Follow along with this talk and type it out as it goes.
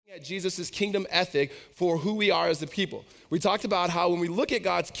At Jesus' kingdom ethic for who we are as a people. We talked about how when we look at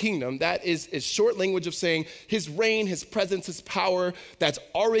God's kingdom, that is short language of saying his reign, his presence, his power that's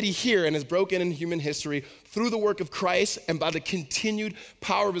already here and is broken in human history through the work of Christ and by the continued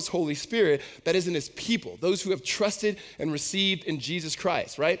power of his Holy Spirit that is in his people, those who have trusted and received in Jesus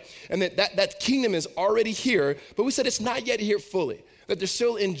Christ, right? And that kingdom is already here, but we said it's not yet here fully. That there's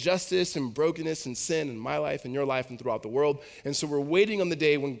still injustice and brokenness and sin in my life and your life and throughout the world. And so we're waiting on the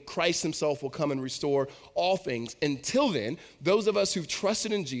day when Christ himself will come and restore all things. Until then, those of us who've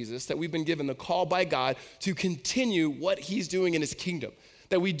trusted in Jesus, that we've been given the call by God to continue what he's doing in his kingdom.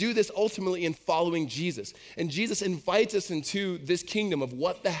 That we do this ultimately in following Jesus. And Jesus invites us into this kingdom of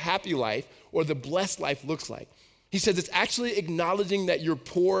what the happy life or the blessed life looks like. He says it's actually acknowledging that you're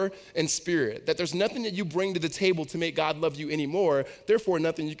poor in spirit, that there's nothing that you bring to the table to make God love you anymore, therefore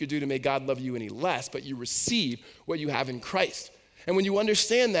nothing you could do to make God love you any less, but you receive what you have in Christ. And when you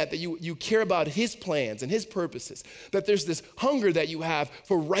understand that you care about his plans and his purposes, that there's this hunger that you have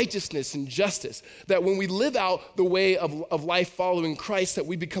for righteousness and justice, that when we live out the way of life following Christ, that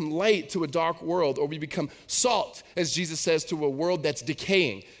we become light to a dark world, or we become salt, as Jesus says, to a world that's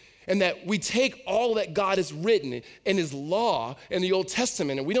decaying. And that we take all that God has written in his law in the Old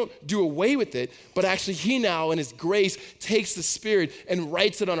Testament, and we don't do away with it, but actually he now in his grace takes the Spirit and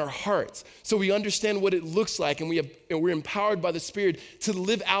writes it on our hearts. So we understand what it looks like, and we're empowered by the Spirit to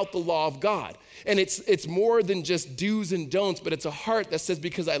live out the law of God. And it's more than just do's and don'ts, but it's a heart that says,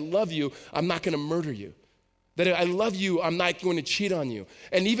 because I love you, I'm not going to murder you. That I love you, I'm not going to cheat on you.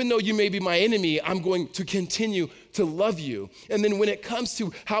 And even though you may be my enemy, I'm going to continue to love you. And then when it comes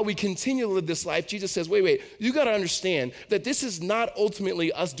to how we continue to live this life, Jesus says, wait, you got to understand that this is not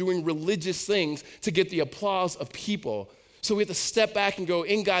ultimately us doing religious things to get the applause of people. So we have to step back and go,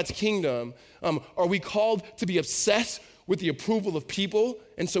 in God's kingdom, are we called to be obsessed with the approval of people?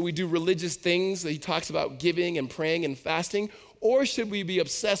 And so we do religious things that he talks about, giving and praying and fasting. Or should we be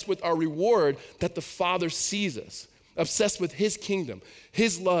obsessed with our reward that the Father sees us, obsessed with his kingdom,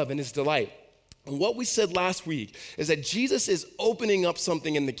 his love, and his delight? And what we said last week is that Jesus is opening up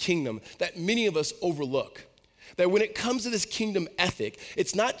something in the kingdom that many of us overlook. That when it comes to this kingdom ethic,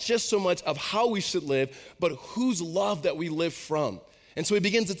 it's not just so much of how we should live, but whose love that we live from. And so he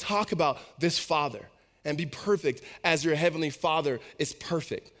begins to talk about this Father, and be perfect as your heavenly Father is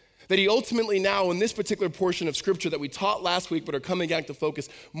perfect. That he ultimately now, in this particular portion of scripture that we taught last week, but are coming back to focus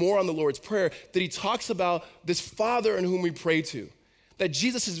more on the Lord's Prayer, that he talks about this Father in whom we pray to. That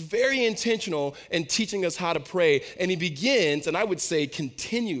Jesus is very intentional in teaching us how to pray, and he begins, and I would say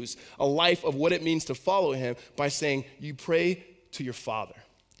continues, a life of what it means to follow him by saying, you pray to your Father.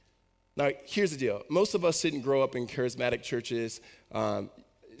 Now, here's the deal. Most of us didn't grow up in charismatic churches.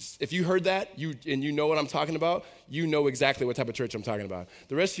 If you heard that, and you know what I'm talking about, you know exactly what type of church I'm talking about.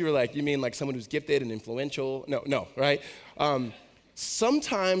 The rest of you are like, you mean like someone who's gifted and influential? No, right?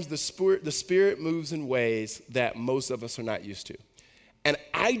 Sometimes the Spirit moves in ways that most of us are not used to. And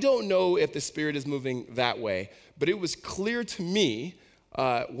I don't know if the Spirit is moving that way, but it was clear to me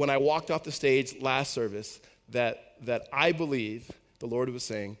when I walked off the stage last service that I believe the Lord was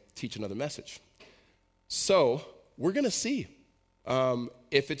saying, teach another message. So we're going to see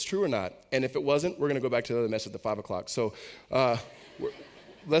if it's true or not. And if it wasn't, we're going to go back to the other message at 5 o'clock. So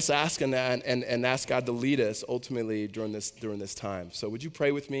let's ask and ask God to lead us ultimately during this time. So would you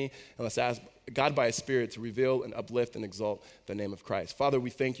pray with me, and let's ask God by his Spirit to reveal and uplift and exalt the name of Christ. Father, we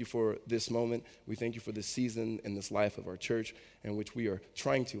thank you for this moment. We thank you for this season and this life of our church in which we are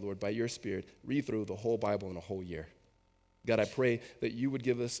trying to, Lord, by your Spirit, read through the whole Bible in a whole year. God, I pray that you would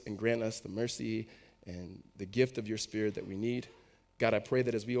give us and grant us the mercy and the gift of your Spirit that we need. God, I pray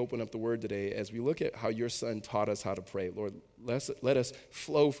that as we open up the word today, as we look at how your Son taught us how to pray, Lord, let us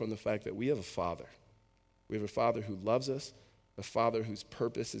flow from the fact that we have a Father. We have a Father who loves us, a Father whose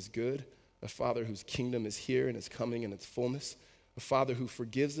purpose is good, a Father whose kingdom is here and is coming in its fullness, a Father who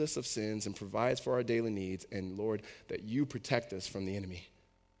forgives us of sins and provides for our daily needs, and Lord, that you protect us from the enemy.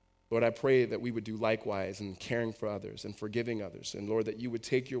 Lord, I pray that we would do likewise in caring for others and forgiving others, and Lord, that you would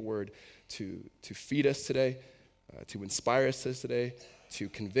take your word to feed us today, to inspire us today, to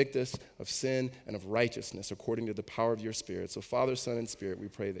convict us of sin and of righteousness according to the power of your Spirit. So Father, Son, and Spirit, we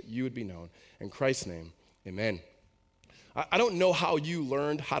pray that you would be known. In Christ's name, amen. I don't know how you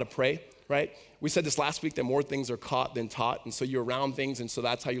learned how to pray, right? We said this last week that more things are caught than taught, and so you're around things, and so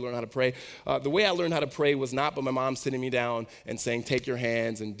that's how you learn how to pray. The way I learned how to pray was not by my mom sitting me down and saying, take your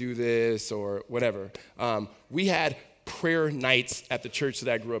hands and do this or whatever. We had prayer nights at the church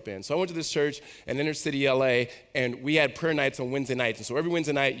that I grew up in. So I went to this church in inner city LA, and we had prayer nights on Wednesday nights. And so every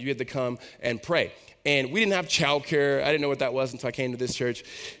Wednesday night, you had to come and pray. And we didn't have childcare. I didn't know what that was until I came to this church.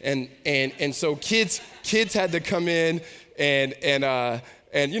 And so kids had to come in and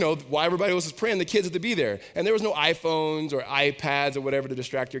while everybody else was praying, the kids had to be there. And there was no iPhones or iPads or whatever to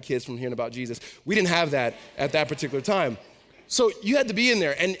distract your kids from hearing about Jesus. We didn't have that at that particular time. So you had to be in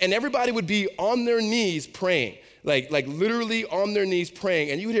there, and everybody would be on their knees praying, like literally on their knees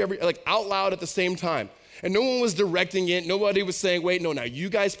praying, and you would hear out loud at the same time. And no one was directing it. Nobody was saying, wait, no, now you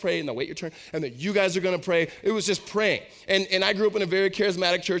guys pray, now wait your turn, and then you guys are going to pray. It was just praying. And I grew up in a very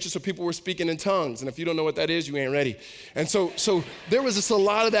charismatic church, so people were speaking in tongues. And if you don't know what that is, you ain't ready. And so there was just a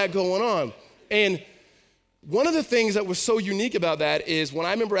lot of that going on. And one of the things that was so unique about that is when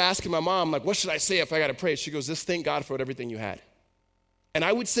I remember asking my mom, like, what should I say if I got to pray? She goes, just thank God for everything you had. And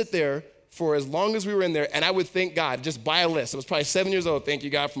I would sit there for as long as we were in there, and I would thank God just by a list. I was probably 7 years old. Thank you,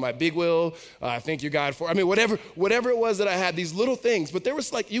 God, for my big wheel. Thank you, God, for, whatever it was that I had, these little things. But there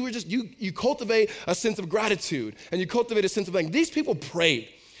was you cultivate a sense of gratitude, and you cultivate a sense of these people prayed.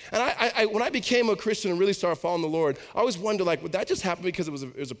 And I when I became a Christian and really started following the Lord, I always wondered, would that just happen because it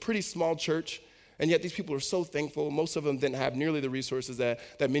was a pretty small church, and yet these people are so thankful. Most of them didn't have nearly the resources that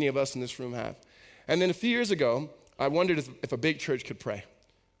many of us in this room have. And then a few years ago, I wondered if a big church could pray.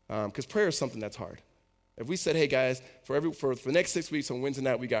 Because prayer is something that's hard. If we said, hey guys, for the next 6 weeks on Wednesday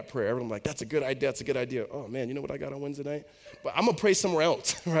night, we got prayer. Everyone's like, that's a good idea. Oh man, you know what I got on Wednesday night? But I'm going to pray somewhere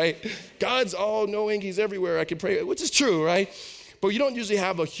else, right? God's all knowing, he's everywhere. I can pray, which is true, right? But you don't usually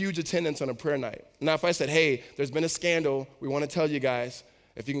have a huge attendance on a prayer night. Now, if I said, hey, there's been a scandal, we want to tell you guys,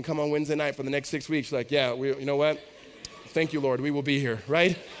 if you can come on Wednesday night for the next 6 weeks, you're like, yeah, you know what? Thank you, Lord, we will be here,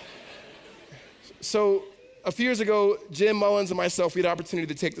 right? So a few years ago, Jim Mullins and myself, we had the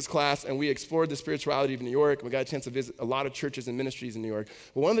opportunity to take this class, and we explored the spirituality of New York, and we got a chance to visit a lot of churches and ministries in New York.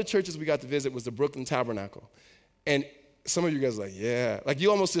 But one of the churches we got to visit was the Brooklyn Tabernacle. And some of you guys are like, yeah. You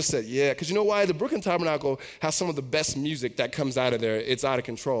almost just said, yeah. Because you know why? The Brooklyn Tabernacle has some of the best music that comes out of there. It's out of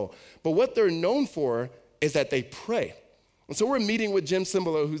control. But what they're known for is that they pray. And so we're meeting with Jim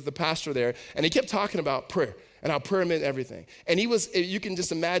Cimbalo, who's the pastor there, and he kept talking about prayer and how prayer meant everything. And you can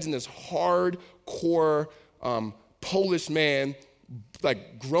just imagine this hardcore Polish man,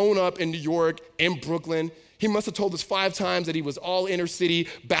 grown up in New York, in Brooklyn. He must have told us 5 times that he was all inner city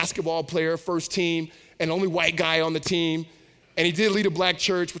basketball player, first team, and only white guy on the team. And he did lead a black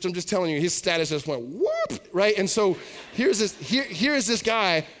church, which I'm just telling you, his status just went whoop, right? And so here's this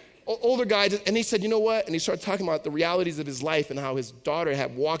guy, older guy, and he said, you know what? And he started talking about the realities of his life and how his daughter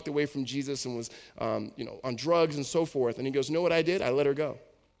had walked away from Jesus and was, on drugs and so forth. And he goes, you know what I did? I let her go.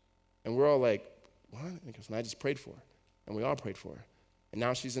 And we're all like, what? And he goes, and I just prayed for her. And we all prayed for her. And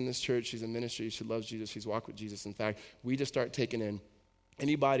now she's in this church, she's in ministry, she loves Jesus, she's walked with Jesus. In fact, we just start taking in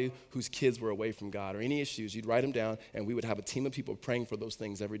anybody whose kids were away from God or any issues, you'd write them down, and we would have a team of people praying for those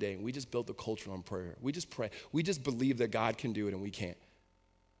things every day. And we just built a culture on prayer. We just pray. We just believe that God can do it and we can't.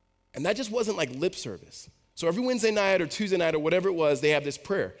 And that just wasn't like lip service. So every Wednesday night or Tuesday night or whatever it was, they have this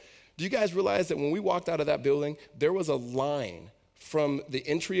prayer. Do you guys realize that when we walked out of that building, there was a line from the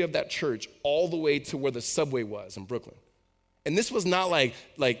entry of that church all the way to where the subway was in Brooklyn? And this was not like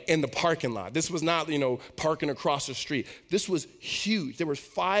in the parking lot. This was not, parking across the street. This was huge. There were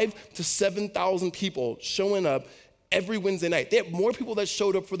 5,000 to 7,000 people showing up every Wednesday night. They had more people that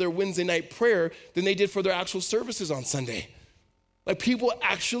showed up for their Wednesday night prayer than they did for their actual services on Sunday. People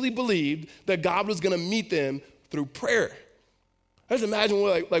actually believed that God was going to meet them through prayer. I just imagine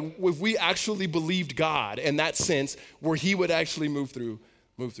if we actually believed God in that sense, where he would actually move through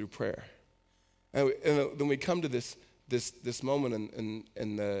prayer. And then we come to this moment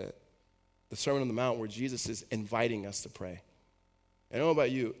in the Sermon on the Mount where Jesus is inviting us to pray. I don't know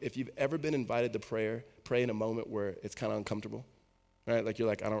about you, if you've ever been invited to pray in a moment where it's kind of uncomfortable, right? You're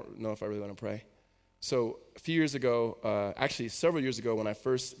like, I don't know if I really want to pray. So a few years ago, actually several years ago, when I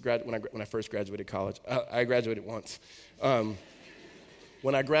first graduated college, I graduated once.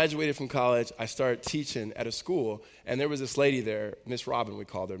 When I graduated from college, I started teaching at a school, and there was this lady there, Miss Robin, we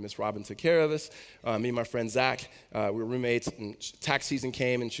called her. Miss Robin took care of us. Me and my friend Zach, we were roommates, and tax season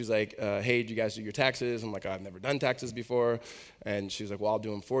came, and she was like, hey, do you guys do your taxes? I'm like, I've never done taxes before. And she was like, well, I'll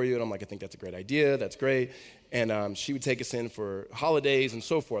do them for you. And I'm like, I think that's a great idea. That's great. And she would take us in for holidays and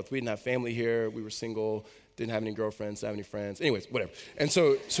so forth. We didn't have family here. We were single. Didn't have any girlfriends, didn't have any friends. Anyways, whatever. And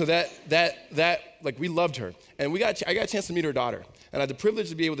so that we loved her. And I got a chance to meet her daughter. And I had the privilege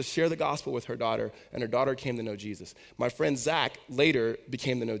to be able to share the gospel with her daughter, and her daughter came to know Jesus. My friend Zach later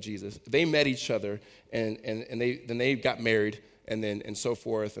became to know Jesus. They met each other, and they got married, and so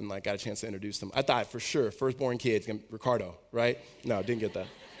forth, and got a chance to introduce them. I thought for sure, firstborn kid, Riccardo, right? No, didn't get that.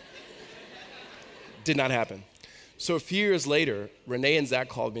 Did not happen. So a few years later, Renee and Zach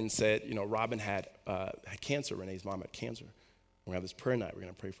called me and said, Robin had cancer. Renee's mom had cancer. We're going to have this prayer night. We're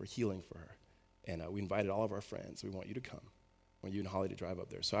going to pray for healing for her. And we invited all of our friends. We want you to come. We want you and Holly to drive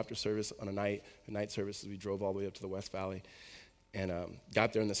up there. So after service on the night services, we drove all the way up to the West Valley and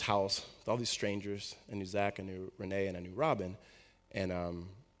got there in this house with all these strangers. I knew Zach, I knew Renee, and I knew Robin. And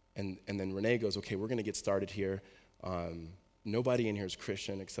then Renee goes, okay, we're going to get started here. Nobody in here is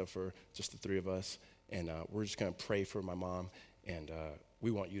Christian except for just the three of us. And we're just going to pray for my mom, and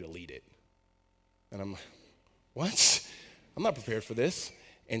we want you to lead it. And I'm like, what? I'm not prepared for this.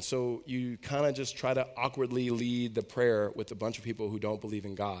 And so you kind of just try to awkwardly lead the prayer with a bunch of people who don't believe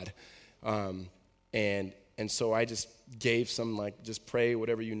in God. And so I just gave some, just pray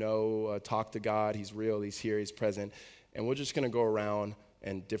whatever you know, talk to God. He's real, he's here, he's present. And we're just going to go around,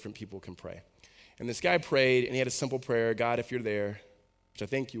 and different people can pray. And this guy prayed, and he had a simple prayer. God, if you're there, which I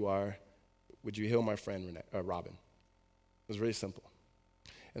think you are, would you heal my friend, Robin? It was really simple.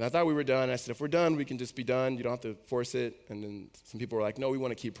 And I thought we were done. I said, if we're done, we can just be done. You don't have to force it. And then some people were like, no, we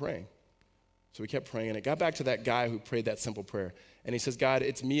want to keep praying. So we kept praying. And it got back to that guy who prayed that simple prayer. And he says, God,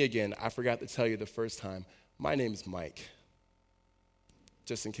 it's me again. I forgot to tell you the first time. My name is Mike.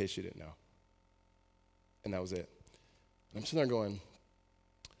 Just in case you didn't know. And that was it. And I'm sitting there going,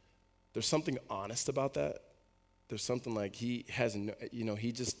 there's something honest about that. There's something like he has, he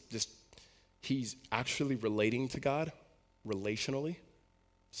he's actually relating to God relationally.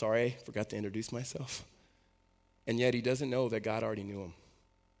 Sorry, I forgot to introduce myself. And yet he doesn't know that God already knew him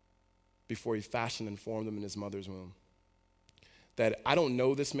before he fashioned and formed him in his mother's womb. That I don't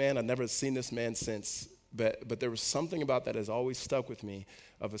know this man. I've never seen this man since, but there was something about that has always stuck with me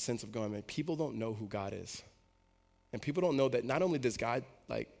of a sense of going, man, people don't know who God is. And people don't know that not only does God,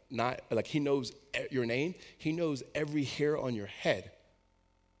 he knows your name, he knows every hair on your head.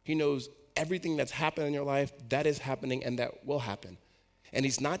 He knows everything that's happened in your life, that is happening, and that will happen. And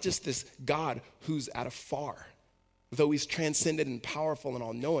he's not just this God who's at afar, though he's transcendent and powerful and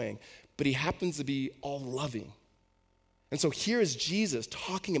all-knowing, but he happens to be all-loving. And so here is Jesus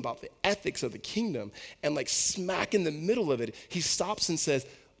talking about the ethics of the kingdom, and smack in the middle of it, he stops and says,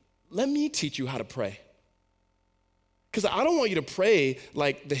 let me teach you how to pray. Because I don't want you to pray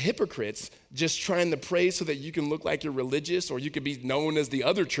like the hypocrites, just trying to pray so that you can look like you're religious, or you could be known as the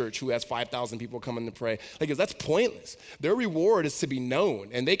other church who has 5,000 people coming to pray. Because that's pointless. Their reward is to be known,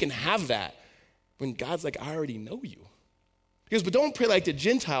 and they can have that when God's like, I already know you. He goes, but don't pray like the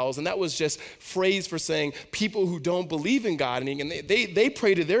Gentiles, and that was just phrase for saying people who don't believe in God, and they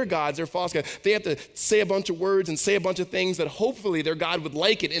pray to their gods, their false gods. They have to say a bunch of words and say a bunch of things that hopefully their God would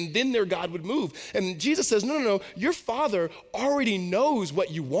like it, and then their God would move. And Jesus says, no, your Father already knows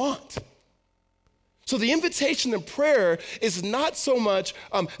what you want. So the invitation in prayer is not so much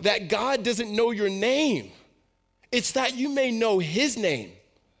that God doesn't know your name. It's that you may know his name.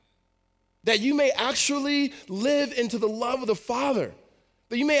 That you may actually live into the love of the Father.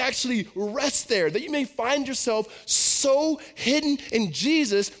 That you may actually rest there. That you may find yourself so hidden in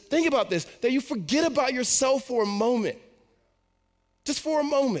Jesus, think about this, that you forget about yourself for a moment. Just for a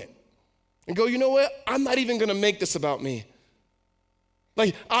moment. And go, you know what? I'm not even going to make this about me.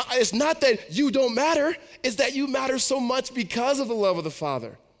 It's not that you don't matter. It's that you matter so much because of the love of the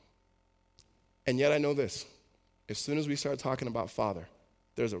Father. And yet I know this. As soon as we start talking about Father,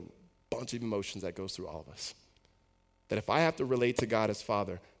 there's a bunch of emotions that goes through all of us. That if I have to relate to God as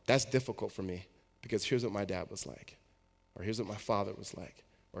Father, that's difficult for me, because here's what my dad was like, or here's what my father was like,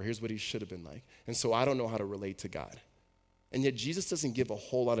 or here's what he should have been like. And so I don't know how to relate to God. And yet Jesus doesn't give a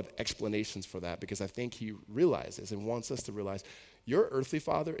whole lot of explanations for that, because I think he realizes and wants us to realize your earthly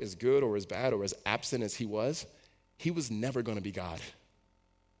father, as good or as bad or as absent as he was never going to be God.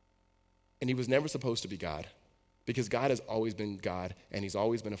 And he was never supposed to be God. Because God has always been God, and he's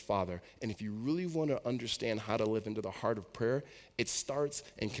always been a father. And if you really want to understand how to live into the heart of prayer, it starts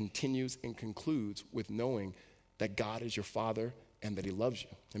and continues and concludes with knowing that God is your Father and that he loves you.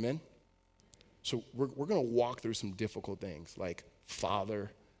 Amen? So we're going to walk through some difficult things like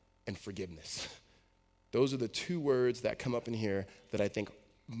Father and forgiveness. Those are the two words that come up in here that I think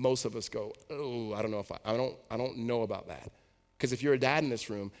most of us go, oh, I don't know if I don't know about that. Because if you're a dad in this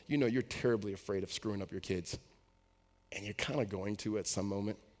room, you know you're terribly afraid of screwing up your kids. And you're kind of going to at some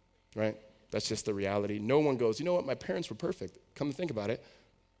moment, right? That's just the reality. No one goes, you know what, my parents were perfect. Come to think about it.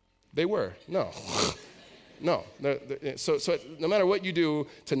 They were. No. No. So no matter what you do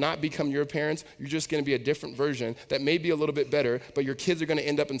to not become your parents, you're just going to be a different version that may be a little bit better, but your kids are going to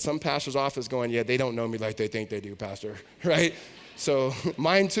end up in some pastor's office going, yeah, they don't know me like they think they do, pastor, right? So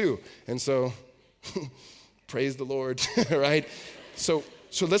mine too. And so praise the Lord, right? So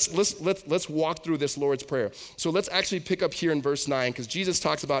So let's walk through this Lord's Prayer. So let's actually pick up here in verse 9, because Jesus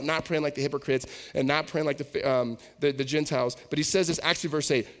talks about not praying like the hypocrites and not praying like the Gentiles. But he says this actually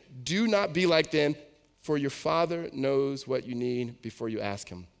verse 8, do not be like them, for your Father knows what you need before you ask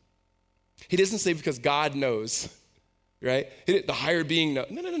him. He doesn't say because God knows, right? The higher being knows.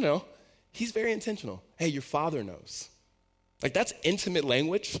 No. He's very intentional. Hey, your Father knows. Like, that's intimate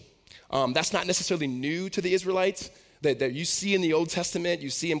language. That's not necessarily new to the Israelites. That you see in the Old Testament, you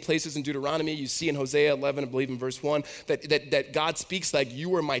see in places in Deuteronomy, you see in Hosea 11, I believe in verse 1, that God speaks like,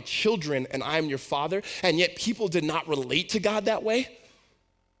 you are my children and I am your Father. And yet people did not relate to God that way.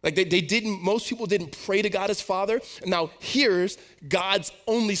 Like most people didn't pray to God as Father. And now here's God's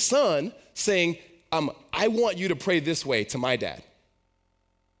only Son saying, I want you to pray this way to my dad,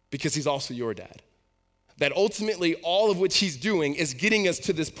 because he's also your dad. That ultimately all of which he's doing is getting us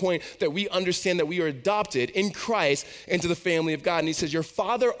to this point that we understand that we are adopted in Christ into the family of God. And he says, your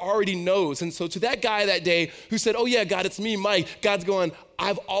Father already knows. And so to that guy that day who said, oh yeah, God, it's me, Mike, God's going,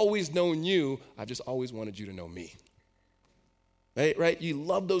 I've always known you. I've just always wanted you to know me. Right? You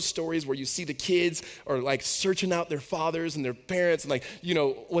love those stories where you see the kids are like searching out their fathers and their parents. And like,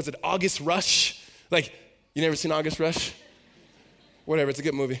 was it August Rush? Like, you never seen August Rush? Whatever, it's a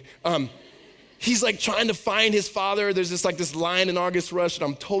good movie. He's like trying to find his father. There's this line in August Rush that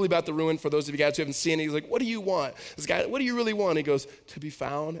I'm totally about to ruin for those of you guys who haven't seen it. He's like, what do you want? This guy, what do you really want? He goes, to be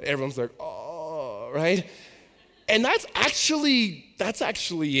found. Everyone's like, oh, right? And that's actually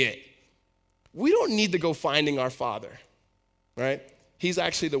it. We don't need to go finding our Father, right? He's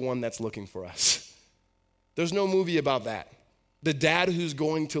actually the one that's looking for us. There's no movie about that. The dad who's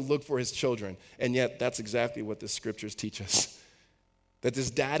going to look for his children. And yet that's exactly what the scriptures teach us. That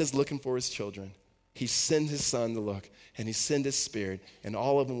this dad is looking for his children. He sent his son to look, and he sent his spirit, and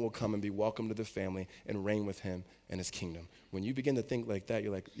all of them will come and be welcome to the family and reign with him in his kingdom. When you begin to think like that,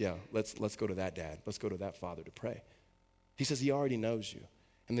 you're like, yeah, let's go to that dad. Let's go to that father to pray. He says he already knows you.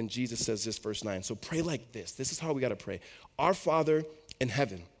 And then Jesus says this, verse 9. So pray like this. This is how we got to pray. Our Father in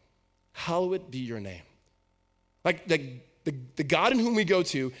heaven, hallowed be your name. Like the God in whom we go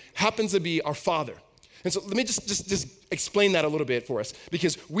to happens to be our Father. And so let me just explain that a little bit for us,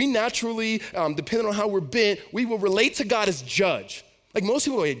 because we naturally, depending on how we're bent, we will relate to God as judge. Like most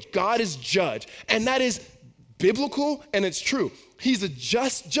people, God is judge, and that is biblical and it's true. He's a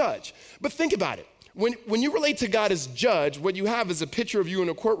just judge. But think about it. When you relate to God as judge, what you have is a picture of you in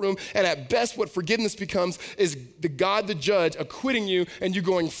a courtroom, and at best what forgiveness becomes is the God, the judge, acquitting you and you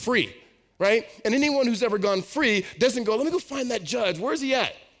going free, right? And anyone who's ever gone free doesn't go, let me go find that judge. Where's he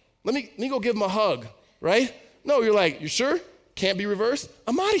at? Let me go give him a hug. Right? No, you're like, you sure? Can't be reversed?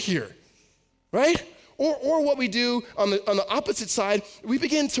 I'm out of here, right? Or what we do on the opposite side, we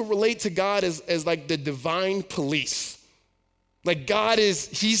begin to relate to God as like the divine police. Like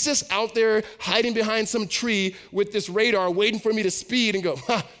he's just out there hiding behind some tree with this radar waiting for me to speed and go,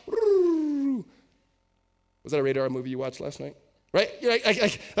 ha, was that a radar movie you watched last night? Right?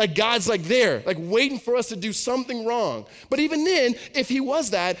 Like God's like there, like waiting for us to do something wrong. But even then, if he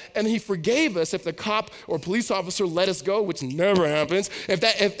was that and he forgave us, if the cop or police officer let us go, which never happens, if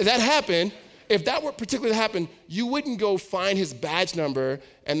that happened, if that were particularly to happen, you wouldn't go find his badge number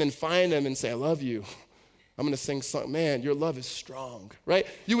and then find him and say, I love you. I'm going to sing song. Man, your love is strong, right?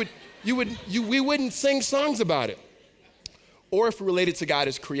 We wouldn't sing songs about it. Or if we related to God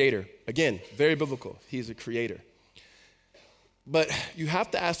as creator. Again, very biblical. He is a creator. But you have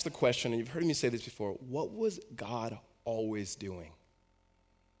to ask the question, and you've heard me say this before, what was God always doing?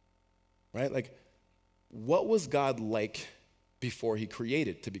 Right? Like, what was God like before he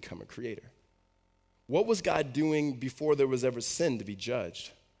created to become a creator? What was God doing before there was ever sin to be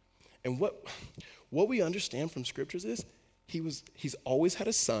judged? And what we understand from scriptures is he's always had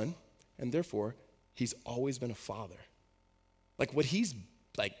a son, and therefore he's always been a father. Like what he's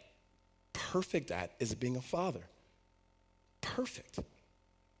like perfect at is being a father. Perfect.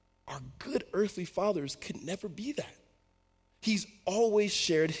 Our good earthly fathers could never be that. He's always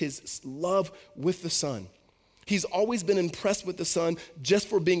shared his love with the Son. He's always been impressed with the Son just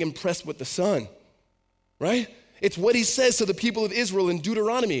for being impressed with the Son, right? It's what he says to the people of Israel in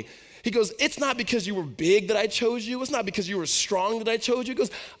Deuteronomy. He goes, it's not because you were big that I chose you. It's not because you were strong that I chose you. He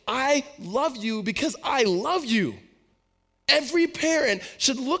goes, I love you because I love you. Every parent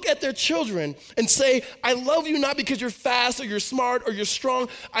should look at their children and say, I love you not because you're fast or you're smart or you're strong.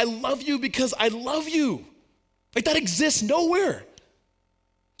 I love you because I love you. Like that exists nowhere.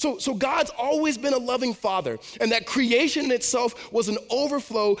 So God's always been a loving father, and that creation in itself was an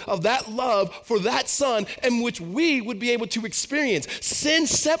overflow of that love for that son, in which we would be able to experience. Sin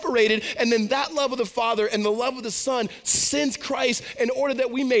separated, and then that love of the Father and the love of the Son sends Christ in order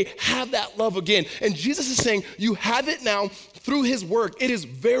that we may have that love again. And Jesus is saying, you have it now through his work. It is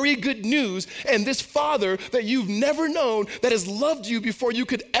very good news, and this Father that you've never known, that has loved you before you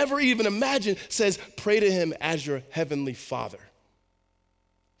could ever even imagine, says, pray to him as your heavenly Father.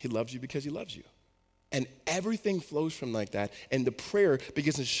 He loves you because he loves you. And everything flows from like that. And the prayer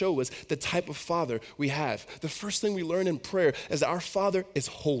begins to show us the type of Father we have. The first thing we learn in prayer is that our Father is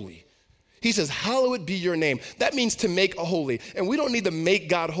holy. He says, hallowed be your name. That means to make a holy. And we don't need to make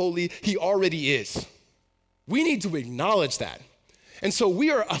God holy. He already is. We need to acknowledge that. And so we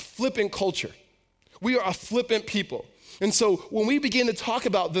are a flippant culture. We are a flippant people. And so when we begin to talk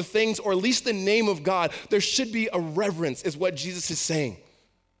about the things, or at least the name of God, there should be a reverence, is what Jesus is saying.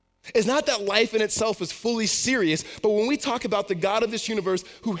 It's not that life in itself is fully serious, but when we talk about the God of this universe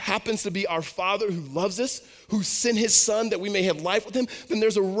who happens to be our Father, who loves us, who sent his Son that we may have life with him, then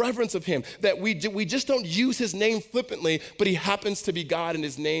there's a reverence of him, that we just don't use his name flippantly, but he happens to be God, and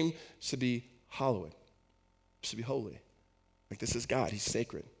his name should be hallowed, should be holy. Like, this is God, he's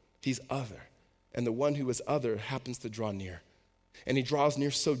sacred, he's other, and the one who is other happens to draw near. And he draws near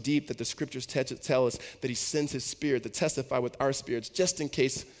so deep that the scriptures tell us that he sends his Spirit to testify with our spirits, just in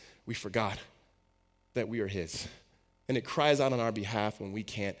case we forgot that we are his. And it cries out on our behalf when we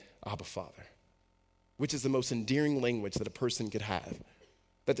can't, Abba, Father, which is the most endearing language that a person could have.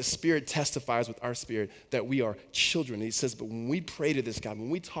 That the Spirit testifies with our spirit that we are children. And he says, but when we pray to this God, when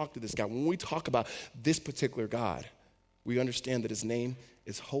we talk to this God, when we talk about this particular God, we understand that his name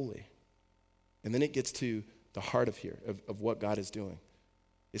is holy. And then it gets to the heart of what God is doing.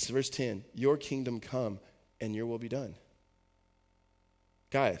 It's verse 10, your kingdom come and your will be done.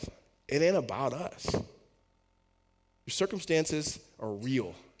 Guys, it ain't about us. Your circumstances are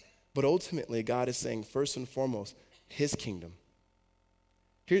real, but ultimately God is saying, first and foremost, his kingdom.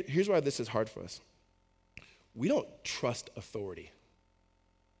 Here's why this is hard for us. We don't trust authority.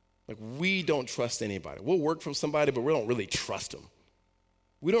 Like, we don't trust anybody. We'll work from somebody, but we don't really trust them.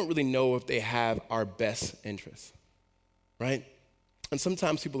 We don't really know if they have our best interests, right? And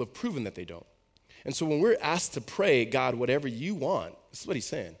sometimes people have proven that they don't. And so when we're asked to pray, God, whatever you want, this is what he's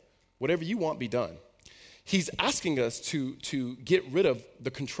saying, whatever you want be done. He's asking us to get rid of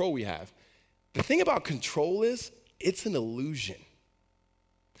the control we have. The thing about control is, it's an illusion.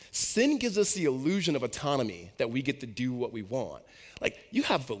 Sin gives us the illusion of autonomy, that we get to do what we want. Like, you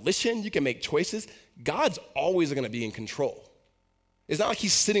have volition, you can make choices. God's always going to be in control. It's not like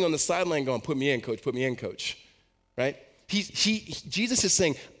he's sitting on the sideline going, put me in, coach, right? Jesus is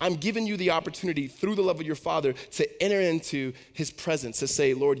saying, I'm giving you the opportunity through the love of your Father to enter into his presence, to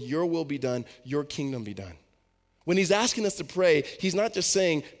say, Lord, your will be done, your kingdom be done. When he's asking us to pray, he's not just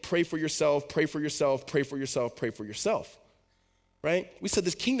saying, pray for yourself, pray for yourself, pray for yourself, pray for yourself, right? We said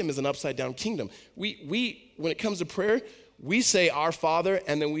this kingdom is an upside down kingdom. We when it comes to prayer, we say our Father,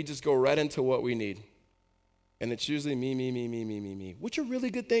 and then we just go right into what we need. And it's usually me, which are really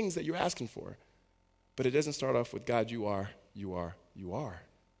good things that you're asking for. But it doesn't start off with, God, you are.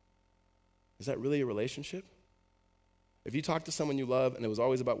 Is that really a relationship? If you talk to someone you love and it was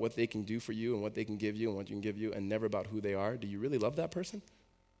always about what they can do for you and what they can give you and what you can give you and never about who they are, do you really love that person?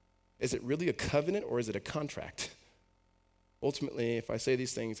 Is it really a covenant or is it a contract? Ultimately, if I say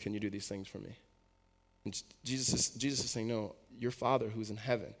these things, can you do these things for me? And Jesus is saying, no, your Father who's in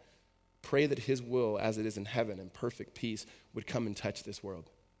heaven, pray that his will as it is in heaven in perfect peace would come and touch this world.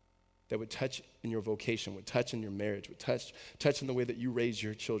 That would touch in your vocation, would touch in your marriage, would touch in the way that you raise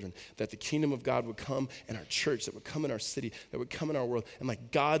your children, that the kingdom of God would come in our church, that would come in our city, that would come in our world, and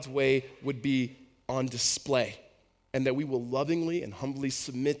like God's way would be on display, and that we will lovingly and humbly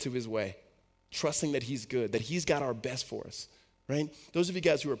submit to his way, trusting that he's good, that he's got our best for us, right? Those of you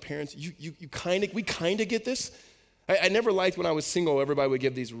guys who are parents, we kind of get this. I never liked when I was single,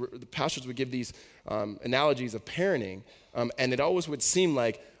 the pastors would give these analogies of parenting, and it always would seem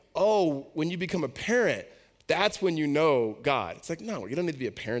like, oh, when you become a parent, that's when you know God. It's like, no, you don't need to be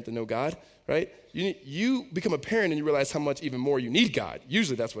a parent to know God, right? You become a parent and you realize how much even more you need God.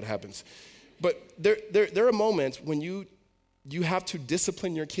 Usually that's what happens. But there are moments when you have to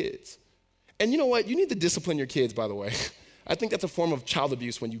discipline your kids. And you know what? You need to discipline your kids, by the way. I think that's a form of child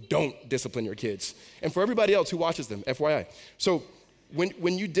abuse when you don't discipline your kids. And for everybody else who watches them, FYI. So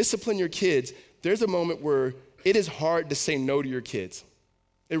when you discipline your kids, there's a moment where it is hard to say no to your kids.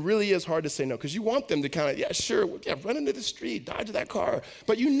 It really is hard to say no because you want them to kind of, run into the street, dodge that car.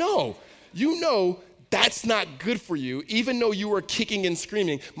 But you know that's not good for you. Even though you are kicking and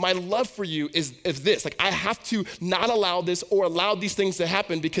screaming, my love for you is this. Like, I have to not allow this or allow these things to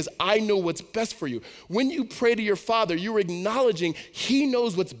happen because I know what's best for you. When you pray to your Father, you're acknowledging he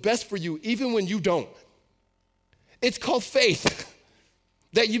knows what's best for you even when you don't. It's called faith.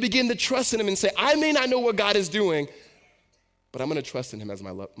 That you begin to trust in him and say, I may not know what God is doing, but I'm going to trust in him as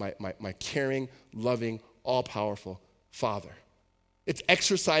my caring, loving, all-powerful Father. It's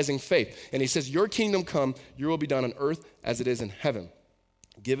exercising faith. And he says, your kingdom come, your will be done on earth as it is in heaven.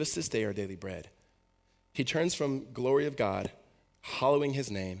 Give us this day our daily bread. He turns from glory of God, hallowing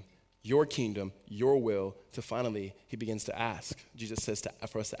his name, your kingdom, your will, to finally he begins to ask. Jesus says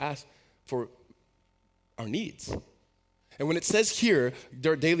for us to ask for our needs. And when it says here,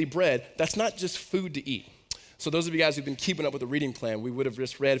 their daily bread, that's not just food to eat. So those of you guys who've been keeping up with the reading plan, we would have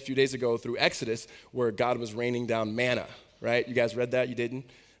just read a few days ago through Exodus where God was raining down manna, right? You guys read that? You didn't?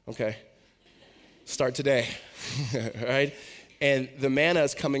 Okay. Start today, right? And the manna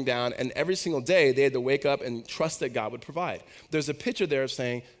is coming down, and every single day they had to wake up and trust that God would provide. There's a picture there of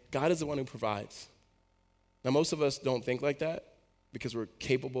saying, God is the one who provides. Now, most of us don't think like that because we're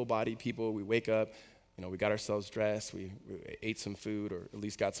capable-bodied people. We wake up, we got ourselves dressed, we ate some food, or at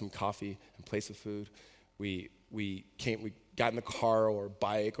least got some coffee in place of food. We got in the car or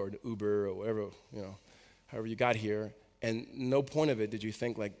bike or an Uber or whatever, however you got here. And no point of it did you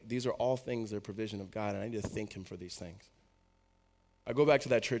think, like, these are all things that are provision of God, and I need to thank him for these things. I go back to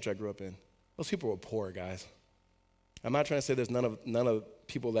that church I grew up in. Those people were poor, guys. I'm not trying to say there's none of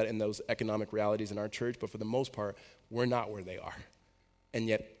people that in those economic realities in our church, but for the most part, we're not where they are. And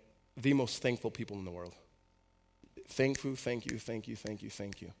yet, the most thankful people in the world. Thank you.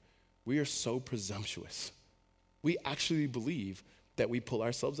 We are so presumptuous. We actually believe that we pull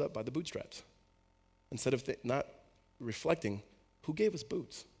ourselves up by the bootstraps instead of not reflecting who gave us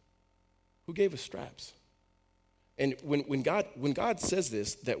boots, who gave us straps. And when God says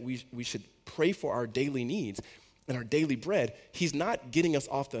this, that we should pray for our daily needs and our daily bread, he's not getting us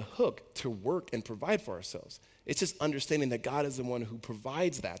off the hook to work and provide for ourselves. It's just understanding that God is the one who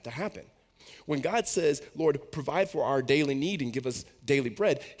provides that to happen. When God says, Lord, provide for our daily need and give us daily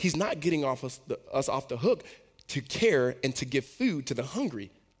bread, he's not getting us off the hook to care and to give food to the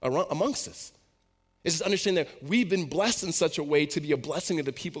hungry amongst us. It's just understanding that we've been blessed in such a way to be a blessing to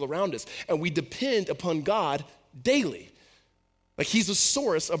the people around us, and we depend upon God daily. Like, he's the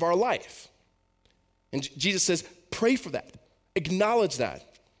source of our life. And Jesus says, pray for that. Acknowledge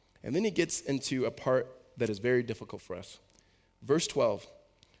that. And then he gets into a part that is very difficult for us. Verse 12,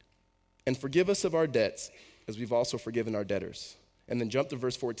 and forgive us of our debts as we've also forgiven our debtors. And then jump to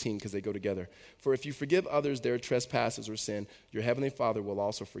verse 14 because they go together. For if you forgive others their trespasses or sin, your heavenly Father will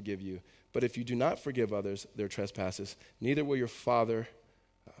also forgive you. But if you do not forgive others their trespasses, neither will your Father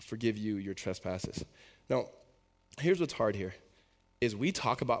forgive you your trespasses. Now, here's what's hard here, is we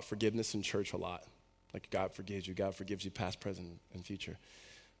talk about forgiveness in church a lot. Like, God forgives you past, present, and future.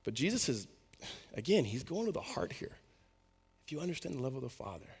 But Jesus is, again, he's going to the heart here. If you understand the love of the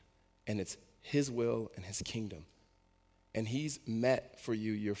Father, and it's his will and his kingdom, and he's met for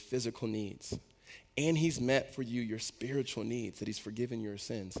you your physical needs, and he's met for you your spiritual needs, that he's forgiven your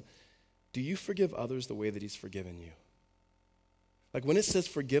sins, do you forgive others the way that he's forgiven you? Like, when it says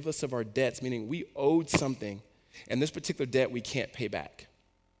forgive us of our debts, meaning we owed something, and this particular debt we can't pay back.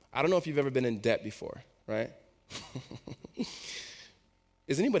 I don't know if you've ever been in debt before, right?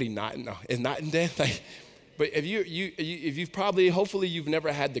 Is anybody not in debt? Like, but if you've probably, hopefully you've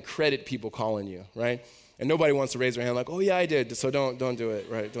never had the credit people calling you, right? And nobody wants to raise their hand like, oh yeah, I did. So don't do it,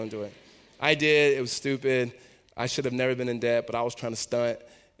 right? Don't do it. I did. It was stupid. I should have never been in debt, but I was trying to stunt,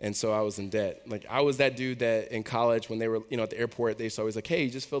 and so I was in debt. Like, I was that dude that in college when they were, at the airport, they used to always like, hey, you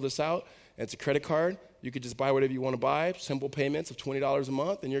just fill this out, and it's a credit card. You could just buy whatever you want to buy, simple payments of $20 a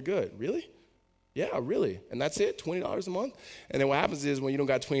month, and you're good. Really? Yeah, really. And that's it, $20 a month? And then what happens is when you don't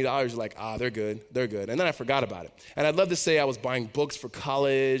got $20, you're like, they're good. And then I forgot about it. And I'd love to say I was buying books for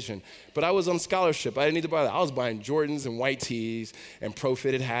college, but I was on scholarship. I didn't need to buy that. I was buying Jordans and white tees and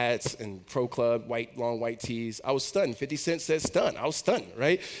pro-fitted hats and pro club long white tees. I was stunting. 50 Cent said stunt. I was stunting,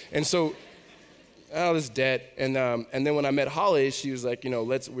 right? And so, this debt. And then when I met Holly, she was like, you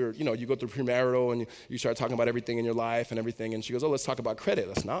go through premarital and you start talking about everything in your life and everything. And she goes, let's talk about credit.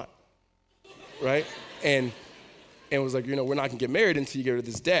 Let's not. Right? And it was like, we're not going to get married until you get rid of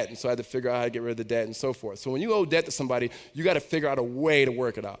this debt. And so I had to figure out how to get rid of the debt and so forth. So when you owe debt to somebody, you got to figure out a way to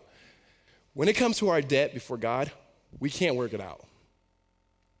work it out. When it comes to our debt before God, we can't work it out.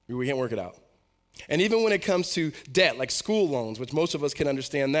 We can't work it out. And even when it comes to debt, like school loans, which most of us can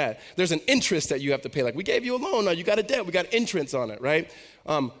understand that, there's an interest that you have to pay. Like, we gave you a loan, now you got a debt, we got interest on it, right?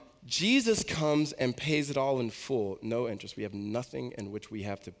 Jesus comes and pays it all in full, no interest. We have nothing in which we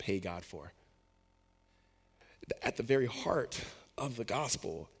have to pay God for. At the very heart of the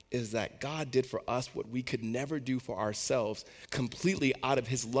gospel is that God did for us what we could never do for ourselves, completely out of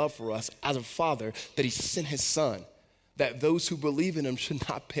his love for us as a father, that he sent his son, that those who believe in him should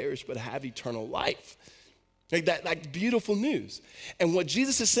not perish but have eternal life. Like beautiful news. And what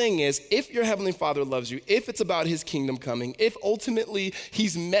Jesus is saying is, if your heavenly Father loves you, if it's about his kingdom coming, if ultimately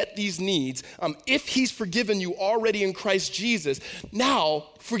he's met these needs, if he's forgiven you already in Christ Jesus, now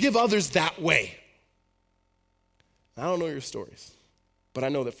forgive others that way. I don't know your stories, but I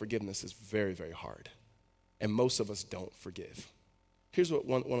know that forgiveness is very, very hard. And most of us don't forgive. Here's what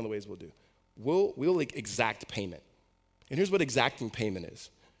one of the ways we'll do. We'll exact payment. And here's what exacting payment is.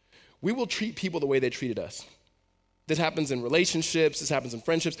 We will treat people the way they treated us. This happens in relationships. This happens in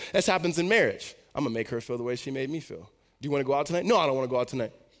friendships. This happens in marriage. I'm going to make her feel the way she made me feel. Do you want to go out tonight? No, I don't want to go out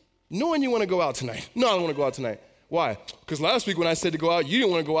tonight. Knowing you want to go out tonight. No, I don't want to go out tonight. Why? Because last week when I said to go out, you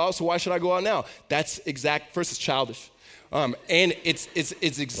didn't want to go out, so why should I go out now? That's exact. First, it's childish. And it's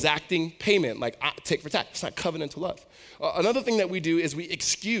exacting payment, like tick for tack. It's not covenantal love. Another thing that we do is we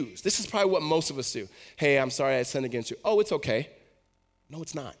excuse. This is probably what most of us do. Hey, I'm sorry I sinned against you. Oh, it's okay. No,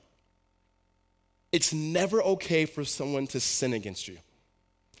 it's not. It's never okay for someone to sin against you.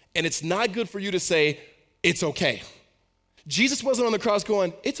 And it's not good for you to say, it's okay. Jesus wasn't on the cross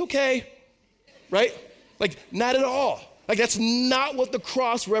going, it's okay, right? Like, not at all. Like, that's not what the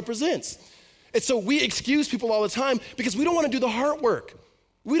cross represents. And so we excuse people all the time because we don't want to do the hard work.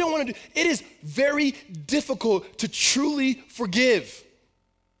 We don't want to do, it is very difficult to truly forgive.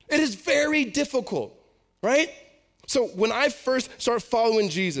 It is very difficult, right? So when I first started following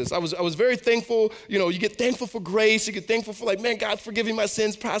Jesus, I was very thankful. You know, you get thankful for grace. You get thankful for like, man, God's forgiving my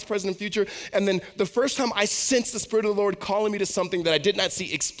sins, past, present, and future. And then the first time I sensed the Spirit of the Lord calling me to something that I did not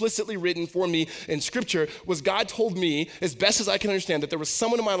see explicitly written for me in Scripture was God told me, as best as I can understand, that there was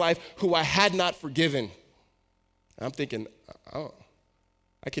someone in my life who I had not forgiven. And I'm thinking, oh,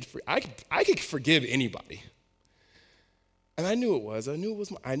 I could forgive anybody. And I knew it was. I knew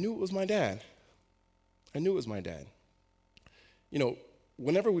it was my dad. I knew it was my dad. You know,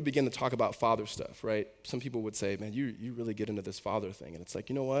 whenever we begin to talk about father stuff, right, some people would say, man, you really get into this father thing. And it's like,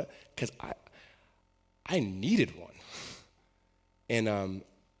 you know what? Because I needed one. And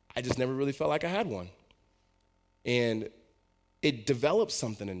I just never really felt like I had one. And it developed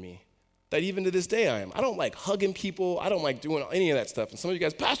something in me that even to this day I am. I don't like hugging people. I don't like doing any of that stuff. And some of you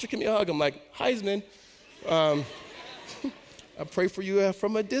guys, Pastor, give me a hug. I'm like, Heisman. I pray for you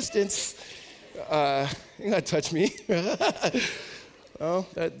from a distance. You gotta touch me. Well,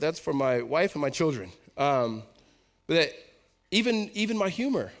 that's for my wife and my children. But even my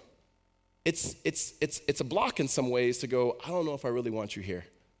humor, it's a block in some ways to go, I don't know if I really want you here.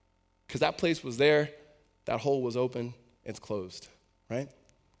 Because that place was there, that hole was open, it's closed, right?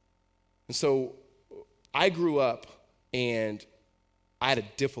 And so I grew up and I had a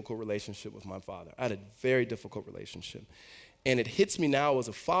difficult relationship with my father. I had a very difficult relationship. And it hits me now as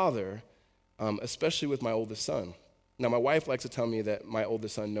a father, especially with my oldest son. Now, my wife likes to tell me that my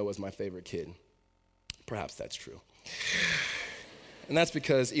oldest son, Noah, is my favorite kid. Perhaps that's true. And that's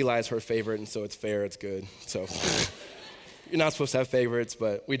because Eli is her favorite, and so it's fair, it's good. So you're not supposed to have favorites,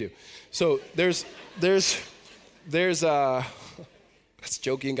 but we do. So there's that's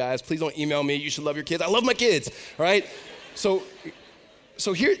joking, guys. Please don't email me. You should love your kids. I love my kids, all right? So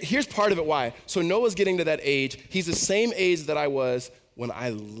here's part of it why. So Noah's getting to that age. He's the same age that I was when I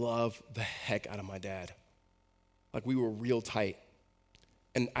loved the heck out of my dad. Like we were real tight.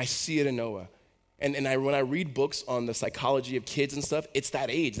 And I see it in Noah. And when I read books on the psychology of kids and stuff, it's that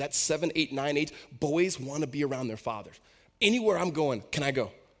age, that 7, 8, 9 age. Boys want to be around their fathers. Anywhere I'm going, can I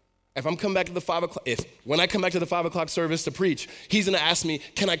go? If I'm coming back to the 5 o'clock, when I come back to the 5 o'clock service to preach, he's going to ask me,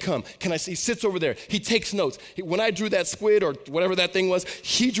 can I come? Can I see? He sits over there. He takes notes. When I drew that squid or whatever that thing was,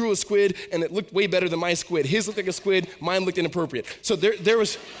 he drew a squid and it looked way better than my squid. His looked like a squid. Mine looked inappropriate. So there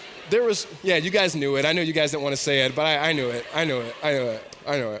was, yeah, you guys knew it. I know you guys didn't want to say it, but I knew it. I knew it.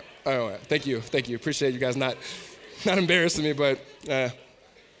 Thank you. Appreciate you guys not embarrassing me, but a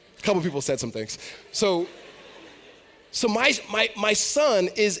couple people said some things. So my son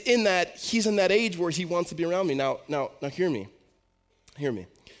is he's in that age where he wants to be around me. Now hear me.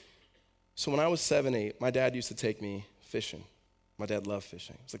 So when I was 7, 8, my dad used to take me fishing. My dad loved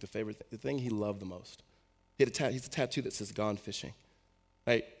fishing. It was like the thing he loved the most. He had a tattoo that says "Gone Fishing."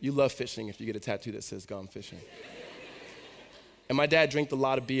 Right? You love fishing if you get a tattoo that says "Gone Fishing." And my dad drank a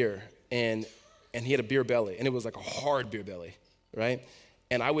lot of beer, and he had a beer belly, and it was like a hard beer belly, right?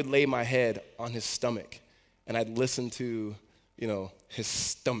 And I would lay my head on his stomach, and I'd listen to, his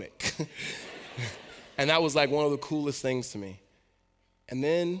stomach. And that was like one of the coolest things to me. And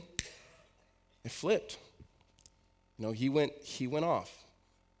then it flipped. He went off.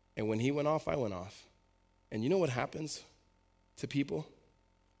 And when he went off, I went off. And you know what happens to people?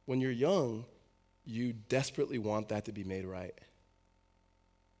 When you're young, you desperately want that to be made right.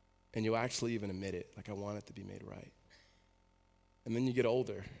 And you'll actually even admit it, like, I want it to be made right. And then you get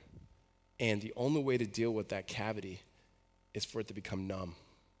older, and the only way to deal with that cavity is for it to become numb.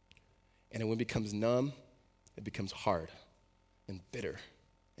 And when it becomes numb, it becomes hard and bitter.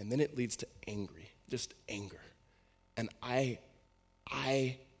 And then it leads to just anger. And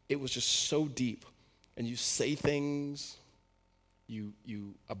it was just so deep. And you say things you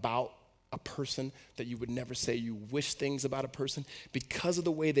about a person that you would never say. You wish things about a person because of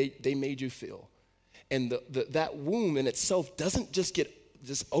the way they made you feel. And that womb in itself doesn't just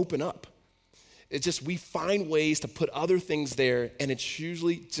open up. It's just we find ways to put other things there, and it's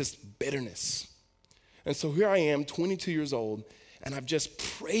usually just bitterness. And so here I am, 22 years old, and I've just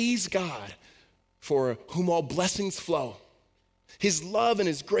praised God for whom all blessings flow. His love and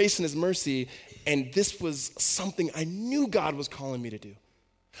his grace and his mercy, and this was something I knew God was calling me to do.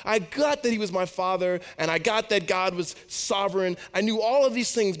 I got that he was my father, and I got that God was sovereign. I knew all of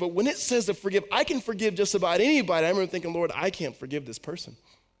these things, but when it says to forgive, I can forgive just about anybody. I remember thinking, Lord, I can't forgive this person.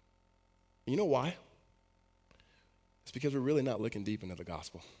 You know why? It's because we're really not looking deep into the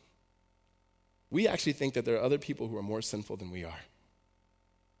gospel. We actually think that there are other people who are more sinful than we are.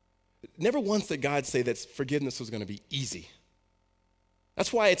 Never once did God say that forgiveness was going to be easy.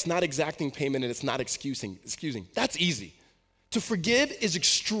 That's why it's not exacting payment and it's not excusing. That's easy. To forgive is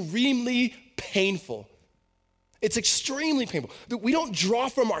extremely painful. It's extremely painful. We don't draw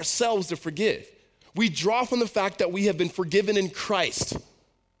from ourselves to forgive. We draw from the fact that we have been forgiven in Christ.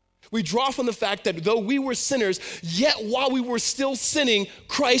 We draw from the fact that though we were sinners, yet while we were still sinning,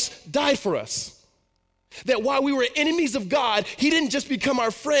 Christ died for us. That while we were enemies of God, he didn't just become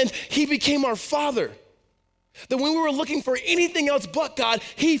our friend, he became our father. That when we were looking for anything else but God,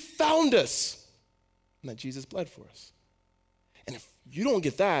 he found us. And that Jesus bled for us. And if you don't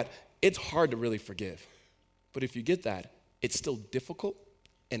get that, it's hard to really forgive. But if you get that, it's still difficult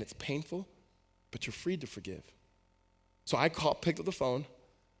and it's painful, but you're free to forgive. So I picked up the phone,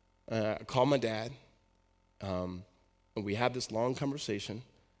 I called my dad, and we had this long conversation.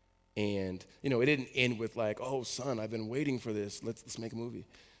 And, it didn't end with like, oh, son, I've been waiting for this. Let's make a movie,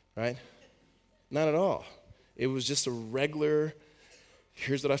 right? Not at all. It was just a regular,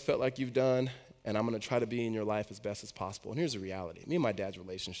 here's what I felt like you've done, and I'm going to try to be in your life as best as possible. And here's the reality. Me and my dad's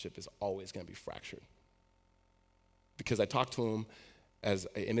relationship is always going to be fractured. Because I talk to him as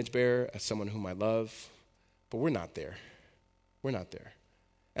an image bearer, as someone whom I love, but we're not there. We're not there.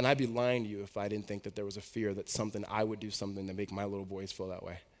 And I'd be lying to you if I didn't think that there was a fear that I would do something to make my little boys feel that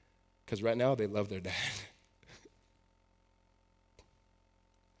way. Because right now, they love their dad.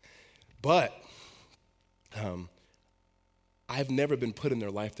 But I've never been put in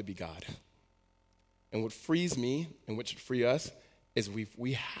their life to be God. And what frees me and what should free us is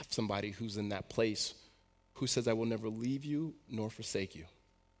we have somebody who's in that place who says, I will never leave you nor forsake you.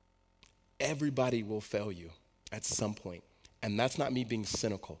 Everybody will fail you at some point. And that's not me being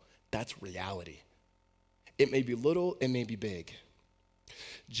cynical. That's reality. It may be little, it may be big.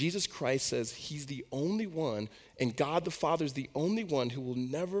 Jesus Christ says he's the only one, and God the Father is the only one who will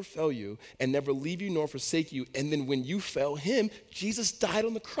never fail you and never leave you nor forsake you. And then when you fail him, Jesus died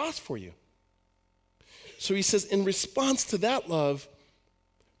on the cross for you. So he says, in response to that love,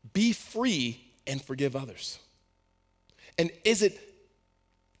 be free and forgive others. And is it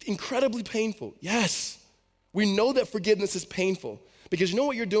incredibly painful? Yes. We know that forgiveness is painful because you know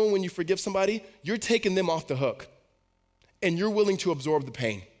what you're doing when you forgive somebody? You're taking them off the hook. And you're willing to absorb the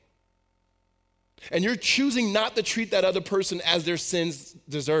pain. And you're choosing not to treat that other person as their sins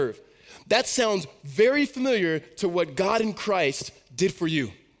deserve. That sounds very familiar to what God in Christ did for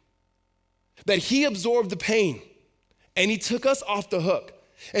you. That he absorbed the pain and he took us off the hook.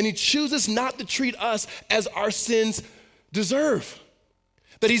 And he chooses not to treat us as our sins deserve.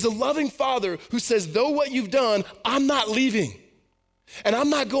 That he's a loving father who says, though what you've done, I'm not leaving. And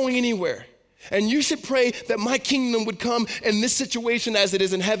I'm not going anywhere. And you should pray that my kingdom would come in this situation as it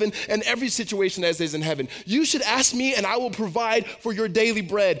is in heaven and every situation as it is in heaven. You should ask me and I will provide for your daily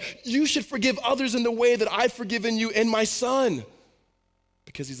bread. You should forgive others in the way that I've forgiven you and my son.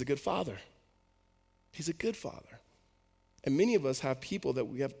 Because he's a good father. He's a good father. And many of us have people that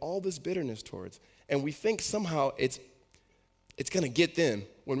we have all this bitterness towards. And we think somehow it's going to get them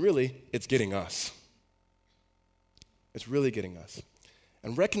when really it's getting us. It's really getting us.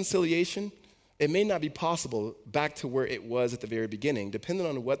 And reconciliation it may not be possible back to where it was at the very beginning. Depending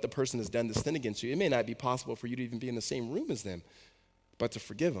on what the person has done to sin against you, it may not be possible for you to even be in the same room as them. But to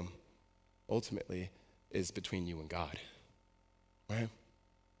forgive them, ultimately, is between you and God, right?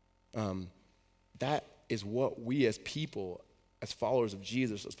 That is what we as people, as followers of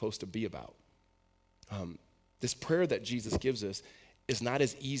Jesus, are supposed to be about. This prayer that Jesus gives us is not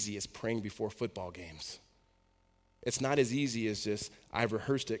as easy as praying before football games. It's not as easy as just, I've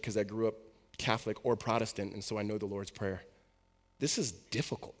rehearsed it because I grew up Catholic or Protestant, and so I know the Lord's Prayer. This is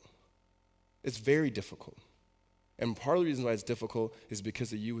difficult. It's very difficult. And part of the reason why it's difficult is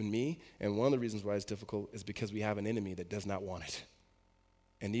because of you and me, and one of the reasons why it's difficult is because we have an enemy that does not want it.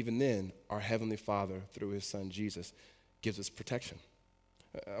 And even then, our Heavenly Father, through his Son Jesus, gives us protection.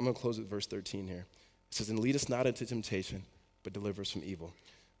 I'm going to close with verse 13 here. It says, and lead us not into temptation, but deliver us from evil.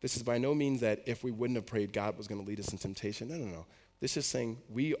 This is by no means that if we wouldn't have prayed, God was going to lead us in temptation. No. This is saying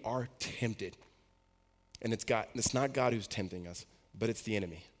we are tempted. And it's not God who's tempting us, but it's the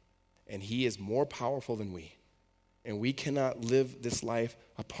enemy. And he is more powerful than we. And we cannot live this life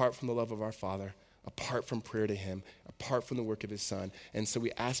apart from the love of our Father, apart from prayer to him, apart from the work of his Son. And so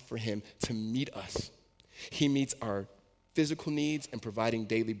we ask for him to meet us. He meets our physical needs and providing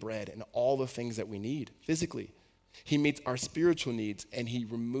daily bread and all the things that we need physically. He meets our spiritual needs, and he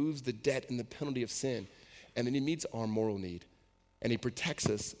removes the debt and the penalty of sin. And then he meets our moral need, and he protects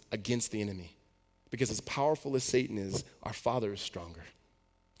us against the enemy. Because as powerful as Satan is, our Father is stronger.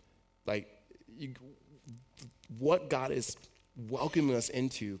 What God is welcoming us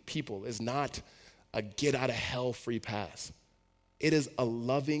into, people, is not a get-out-of-hell free pass. It is a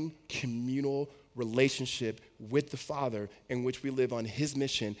loving, communal relationship with the Father in which we live on his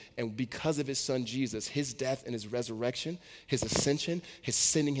mission, and because of his Son Jesus, his death and his resurrection, his ascension, his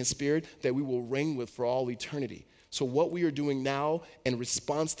sending his Spirit, that we will reign with for all eternity. So what we are doing now in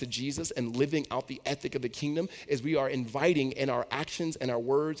response to Jesus and living out the ethic of the kingdom is we are inviting in our actions and our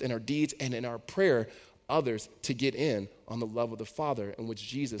words and our deeds and in our prayer others to get in on the love of the Father in which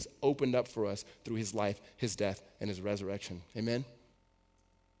Jesus opened up for us through his life, his death, and his resurrection. Amen?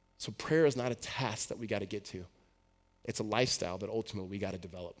 So prayer is not a task that we got to get to. It's a lifestyle that ultimately we got to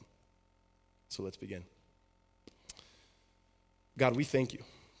develop. So let's begin. God, we thank you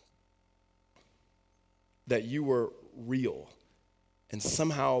that you were real. And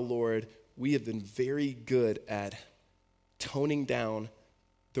somehow, Lord, we have been very good at toning down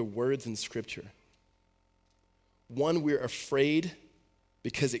the words in Scripture. One, we're afraid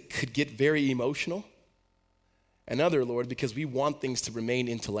because it could get very emotional. Another, Lord, because we want things to remain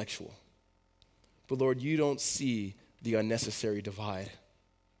intellectual. But Lord, you don't see the unnecessary divide.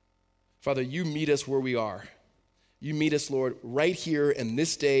 Father, you meet us where we are. You meet us, Lord, right here in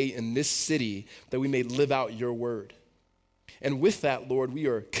this day, in this city, that we may live out your word. And with that, Lord, we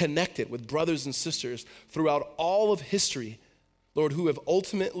are connected with brothers and sisters throughout all of history, Lord, who have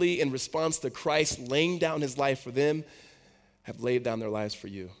ultimately, in response to Christ laying down his life for them, have laid down their lives for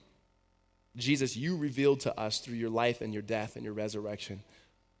you. Jesus, you revealed to us through your life and your death and your resurrection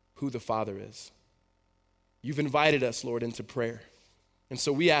who the Father is. You've invited us, Lord, into prayer. And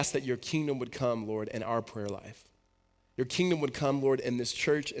so we ask that your kingdom would come, Lord, in our prayer life. Your kingdom would come, Lord, in this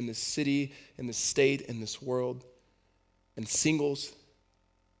church, in this city, in this state, in this world, in singles,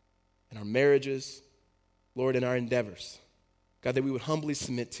 in our marriages, Lord, in our endeavors. God, that we would humbly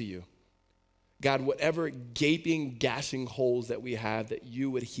submit to you. God, whatever gaping, gashing holes that we have, that you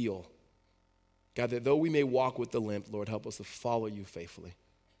would heal. God, that though we may walk with the limp, Lord, help us to follow you faithfully.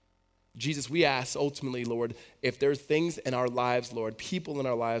 Jesus, we ask ultimately, Lord, if there are things in our lives, Lord, people in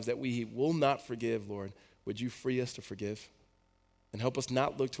our lives that we will not forgive, Lord, would you free us to forgive? And help us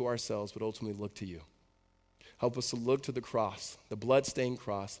not look to ourselves, but ultimately look to you. Help us to look to the cross, the blood-stained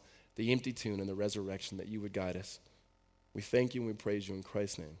cross, the empty tomb, and the resurrection, that you would guide us. We thank you and we praise you in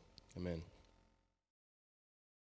Christ's name. Amen.